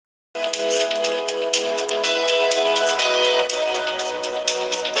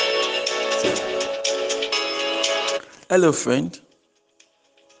Hello, friend.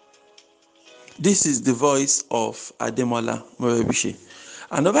 This is the voice of Ademola Morebise.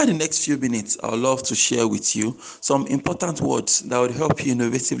 And over the next few minutes, I would love to share with you some important words that would help you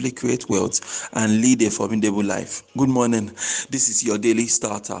innovatively create wealth and lead a formidable life. Good morning. This is your daily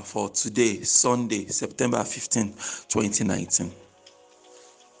starter for today, Sunday, September 15, 2019.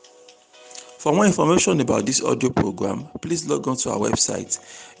 For more information about this audio program, please log on to our website.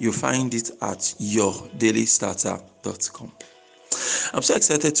 You'll find it at yourdailystarter.com. I'm so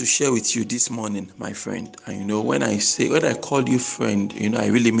excited to share with you this morning, my friend. And when I call you friend, I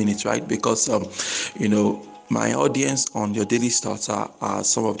really mean it, right? Because my audience on your daily starter are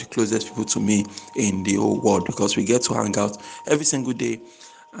some of the closest people to me in the whole world, because we get to hang out every single day.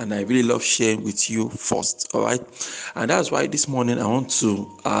 And I really love sharing with you first, all right? And that's why this morning I want to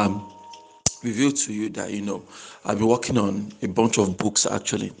reveal to you that I've been working on a bunch of books,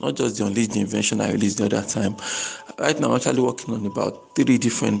 actually, not just the Unleash the Invention I released the other time. Right now I'm actually working on about 3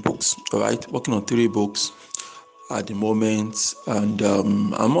 different books. All right, working on 3 books at the moment, and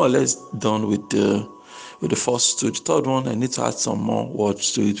I'm more or less done with the first 2. The third one, I need to add some more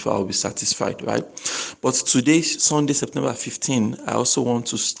words to it before I'll be satisfied, right? But today, Sunday, September 15, I want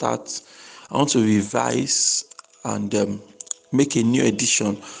to revise and make a new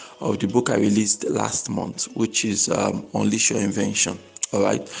edition of the book I released last month, which is Unleash Your Invention. All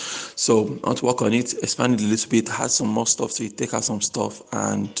right, so I want to work on it, expand it a little bit, add some more stuff to it, take out some stuff,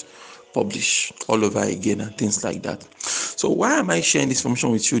 and publish all over again and things like that. So why am I sharing this information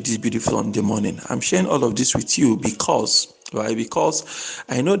with you this beautiful Sunday morning? I'm sharing all of this with you because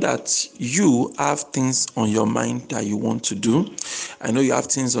I know that you have things on your mind that you want to do. I know you have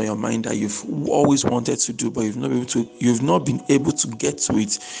things on your mind that you've always wanted to do, but you've not been able to get to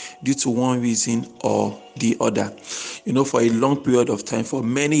it due to one reason or the other. For a long period of time, for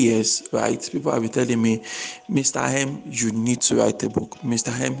many years, right, people have been telling me, Mr. M, you need to write a book.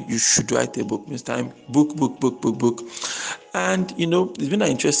 Mr. M, you should write a book. Mr. M, book. And it's been an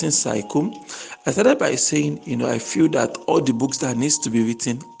interesting cycle. I started by saying, I feel that all the books that needs to be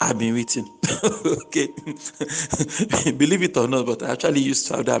written have been written. Okay. Believe it or not, but I actually used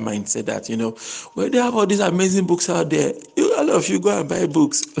to have that mindset that, they have all these amazing books out there. All of you go and buy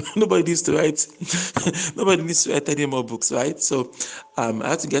books. Nobody needs to write any more books, right? So I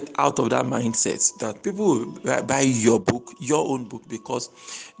had to get out of that mindset that people will buy your book, your own book, because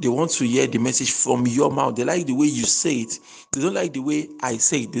they want to hear the message from your mouth. They like the way you say it. They don't like the way I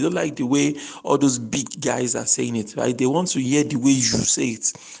say it. They don't like the way all those big guys are saying it, right? They want to hear the way you say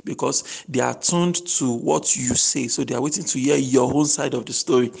it because they are tuned to what you say. So they are waiting to hear your own side of the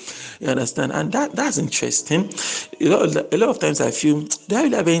story. You understand? And that's interesting. A lot of times I feel they don't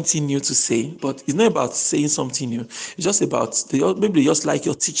really have anything new to say, but it's not about saying something new. It's just about maybe they just like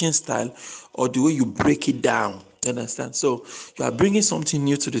your teaching style or the way you break it down. You understand? So you are bringing something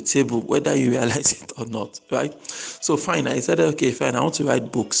new to the table, whether you realize it or not, right? So fine, I said, okay, fine, I want to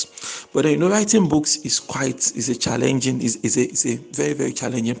write books. But writing books is a challenging, is a very, very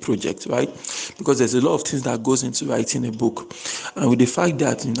challenging project, right? Because there's a lot of things that goes into writing a book. And with the fact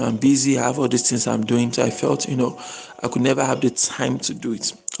that, I'm busy, I have all these things I'm doing, so I felt, I could never have the time to do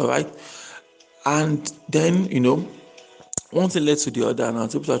it, all right? And then, one thing led to the other, and I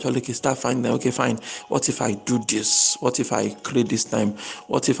was able to actually start finding, okay, fine, what if I do this? What if I create this time?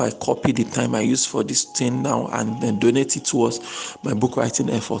 What if I copy the time I use for this thing now and then donate it towards my book writing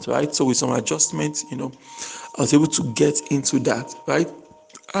effort, right? So with some adjustments, I was able to get into that, right?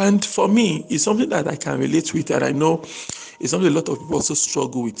 And for me, it's something that I can relate with, and I know it's something a lot of people also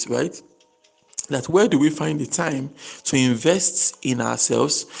struggle with, right? That where do we find the time to invest in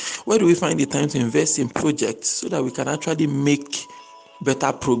ourselves? Where do we find the time to invest in projects so that we can actually make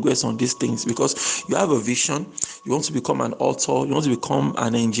better progress on these things? Because you have a vision, you want to become an author, you want to become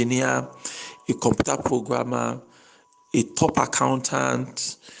an engineer, a computer programmer, a top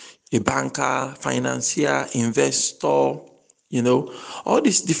accountant, a banker, financier, investor, all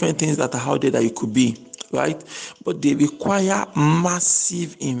these different things that are out there that you could be, right? But they require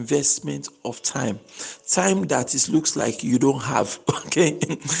massive investment of time that it looks like you don't have, okay?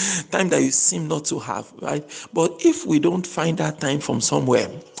 Time that you seem not to have, right? But if we don't find that time from somewhere,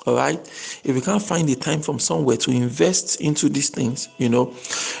 all right, if we can't find the time from somewhere to invest into these things,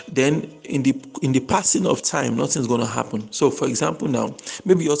 then in the passing of time, nothing's going to happen. So for example, now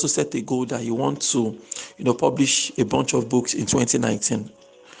maybe you also set a goal that you want to publish a bunch of books in 2019.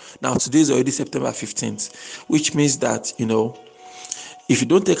 Now today is already September 15th, which means that if you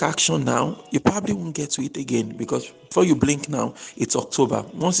don't take action now, you probably won't get to it again, because before you blink now, it's October.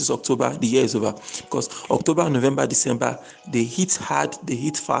 Once it's October, the year is over, because October, November, December, they hit hard, they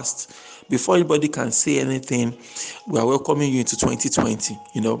hit fast. before anybody can say anything, we are welcoming you into 2020,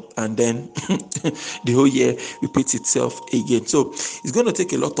 and then the whole year repeats itself again. So it's going to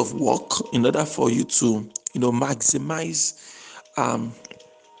take a lot of work in order for you to, maximize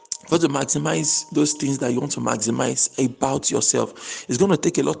those things that you want to maximize about yourself. It's going to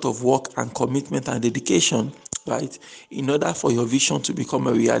take a lot of work and commitment and dedication, right, in order for your vision to become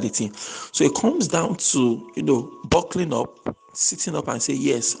a reality. So it comes down to, buckling up, sitting up and say,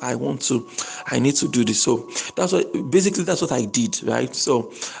 yes, I need to do this. So that's what I did, right?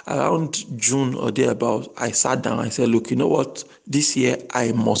 So around June or thereabout, I sat down, I said, look, you know what, this year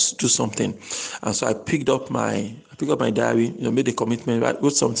I must do something. And so I picked up my diary, made a commitment, right,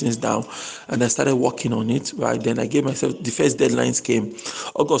 wrote some things down, and I started working on it, right? Then I gave myself, the first deadlines came,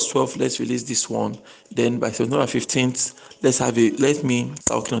 August 12th, let's release this one. Then by September 15th, let me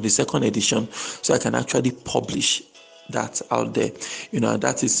start working on the second edition so I can actually publish that out there. And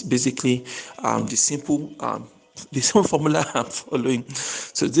that is basically the simple formula I'm following.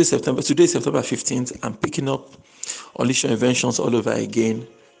 So today is September 15th. I'm picking up Unleash Your Inventions all over again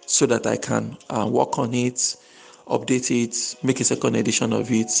so that I can work on it, update it, make a second edition of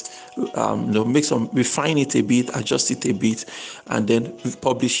it, refine it a bit, adjust it a bit, and then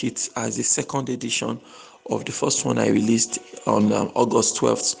publish it as a second edition of the first one I released on August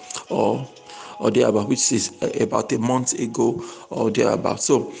 12th or thereabout, which is about a month ago or thereabout.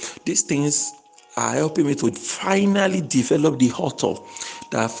 So these things are helping me to finally develop the author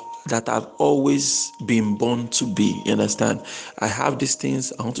that I've always been born to be. You understand? I have these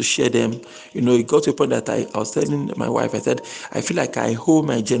things, I want to share them. It got to a point that I was telling my wife, I said, I feel like I owe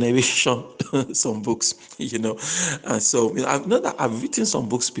my generation some books, And so I've not that I've written some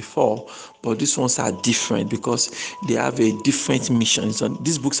books before, but these ones are different because they have a different mission.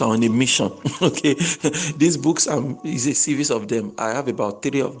 These books are on a mission. Okay. These books is a series of them. I have about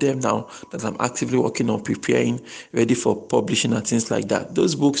 3 of them now that I'm actively working on, preparing, ready for publishing and things like that.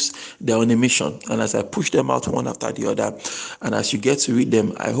 Those books, they're on a mission, and as I push them out one after the other, and as you get to read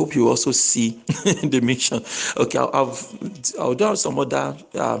them, I hope you also see the mission. Okay, I'll do some other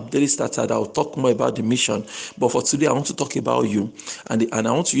daily starter that I'll talk more about the mission, but for today I want to talk about you, and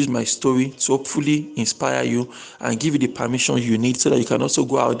I want to use my story to hopefully inspire you and give you the permission you need so that you can also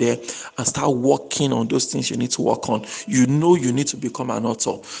go out there and start working on those things you need to work on. You need to become an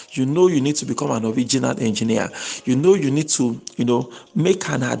author. You need to become an original engineer. You need to make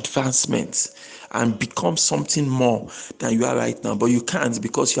an advancement and become something more than you are right now, but you can't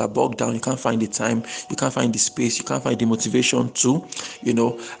because you are bogged down. You can't find the time, you can't find the space, you can't find the motivation to.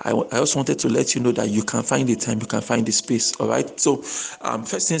 I also wanted to let you know that you can find the time, you can find the space. All right. So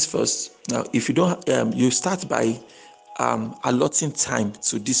first things first. Now, if you don't, you start by allotting time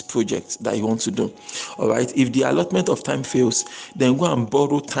to this project that you want to do. All right. If the allotment of time fails, then go and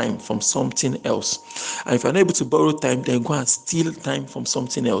borrow time from something else. And if you're not able to borrow time, then go and steal time from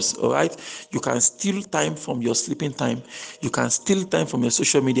something else. All right. You can steal time from your sleeping time. You can steal time from your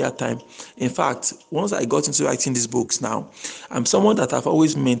social media time. In fact, once I got into writing these books now, I'm someone that I've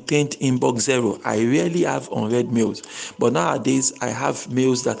always maintained inbox zero. I rarely have unread mails, but nowadays I have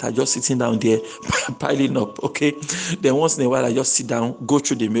mails that are just sitting down there piling up. Okay. Then once in a while I just sit down, go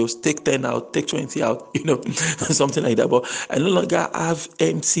through the mails, take 10 out, take 20 out, something like that. But I no longer have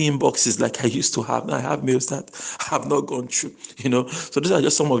empty inboxes like I used to have. Now I have mails that have not gone through, So these are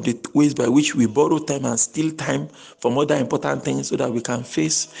just some of the ways by which we borrow time and steal time from other important things so that we can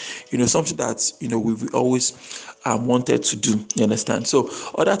face, something that, we've always wanted to do. You understand? So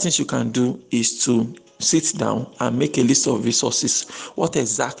other things you can do is to sit down and make a list of resources. What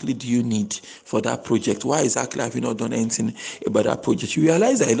exactly do you need for that project? Why exactly have you not done anything about that project? You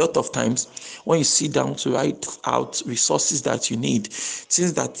realize that a lot of times when you sit down to write out resources that you need,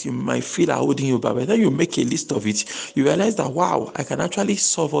 things that you might feel are holding you back, but then you make a list of it, you realize that, wow, I can actually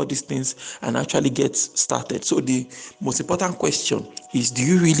solve all these things and actually get started. So the most important question is, do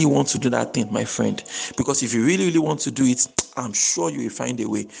you really want to do that thing, my friend? Because if you really, really want to do it, I'm sure you will find a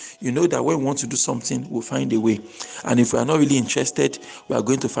way. You know that when we want to do something, we'll find a way. And if we are not really interested, we are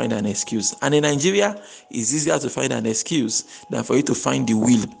going to find an excuse. And in Nigeria, it's easier to find an excuse than for you to find the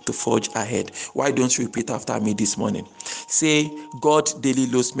will to forge ahead. Why don't you repeat after me this morning? Say, God daily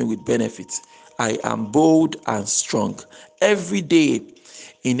loads me with benefits. I am bold and strong. Every day,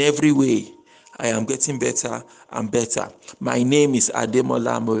 in every way, I am getting better and better. My name is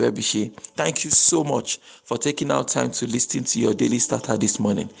Ademola Morebise. Thank you so much for taking out time to listen to your daily starter this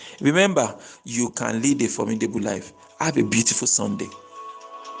morning. Remember, you can lead a formidable life. Have a beautiful Sunday.